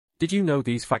Did you know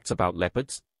these facts about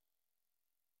leopards?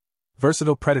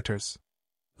 Versatile predators.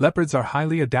 Leopards are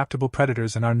highly adaptable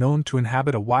predators and are known to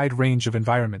inhabit a wide range of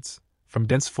environments, from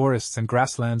dense forests and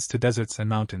grasslands to deserts and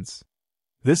mountains.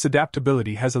 This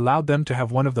adaptability has allowed them to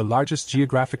have one of the largest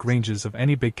geographic ranges of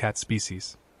any big cat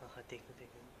species.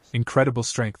 Incredible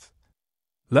strength.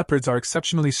 Leopards are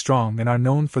exceptionally strong and are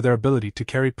known for their ability to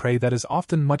carry prey that is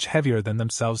often much heavier than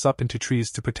themselves up into trees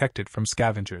to protect it from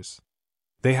scavengers.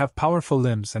 They have powerful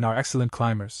limbs and are excellent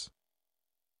climbers.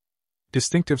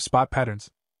 Distinctive spot patterns.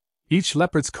 Each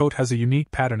leopard's coat has a unique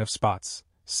pattern of spots,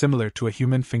 similar to a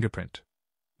human fingerprint.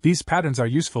 These patterns are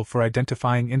useful for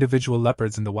identifying individual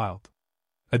leopards in the wild.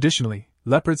 Additionally,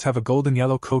 leopards have a golden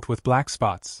yellow coat with black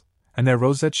spots, and their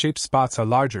rosette-shaped spots are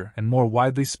larger and more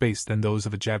widely spaced than those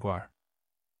of a jaguar.